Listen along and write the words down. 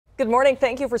Good morning.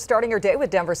 Thank you for starting your day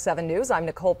with Denver 7 News. I'm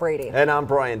Nicole Brady. And I'm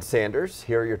Brian Sanders.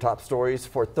 Here are your top stories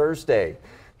for Thursday.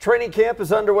 Training camp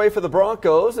is underway for the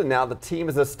Broncos, and now the team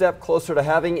is a step closer to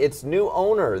having its new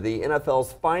owner. The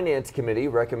NFL's Finance Committee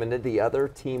recommended the other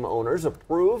team owners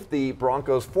approve the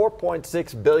Broncos'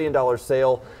 $4.6 billion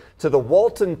sale to the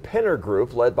Walton Penner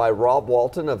Group, led by Rob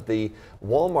Walton of the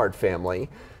Walmart family.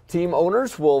 Team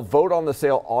owners will vote on the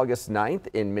sale August 9th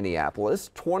in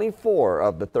Minneapolis. 24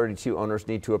 of the 32 owners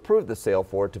need to approve the sale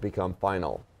for it to become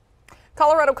final.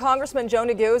 Colorado Congressman Joe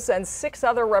Neguse and 6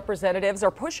 other representatives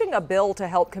are pushing a bill to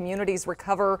help communities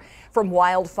recover from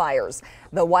wildfires.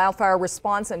 The Wildfire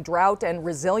Response and Drought and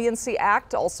Resiliency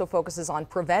Act also focuses on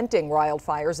preventing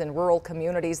wildfires in rural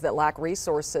communities that lack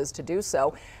resources to do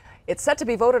so. It's set to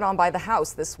be voted on by the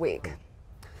House this week.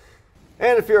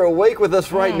 And if you're awake with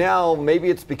us right now, maybe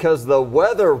it's because the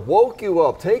weather woke you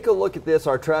up. Take a look at this.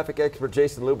 Our traffic expert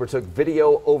Jason Luber took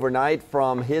video overnight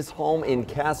from his home in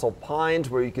Castle Pines,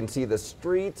 where you can see the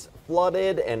streets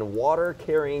flooded and water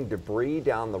carrying debris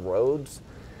down the roads.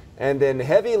 And then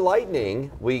heavy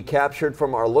lightning we captured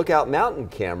from our Lookout Mountain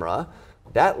camera.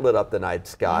 That lit up the night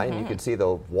sky, and you can see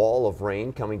the wall of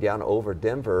rain coming down over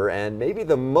Denver. And maybe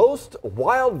the most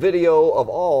wild video of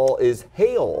all is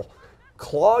hail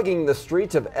clogging the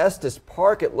streets of Estes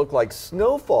Park. It looked like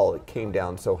snowfall. It came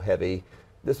down so heavy.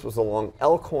 This was along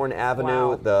Elkhorn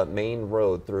Avenue, the main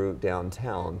road through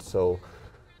downtown. So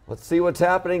let's see what's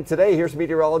happening today. Here's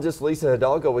meteorologist Lisa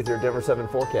Hidalgo with your Denver 7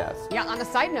 forecast. Yeah, on a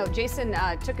side note, Jason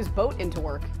took his boat into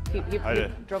work. He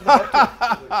drove the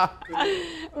boat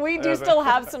to We do still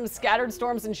have some scattered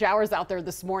storms and showers out there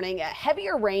this morning.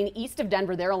 Heavier rain east of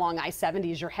Denver there along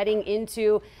I-70 as you're heading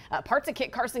into parts of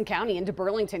Kit Carson County into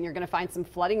Burlington. You're going to find some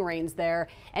flooding rains there,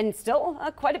 and still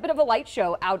quite a bit of a light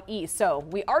show out east. So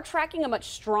we are tracking a much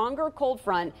stronger cold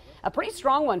front, a pretty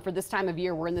strong one for this time of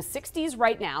year. We're in the 60s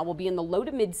right now. We'll be in the low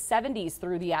to mid 70s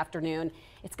through the afternoon.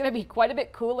 It's going to be quite a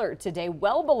bit cooler today,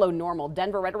 well below normal.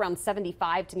 Denver right around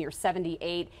 75 to near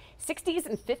 78, 60s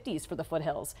and 50s for the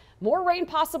foothills. More rain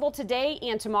possible today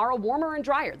and tomorrow, warmer and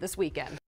drier this weekend.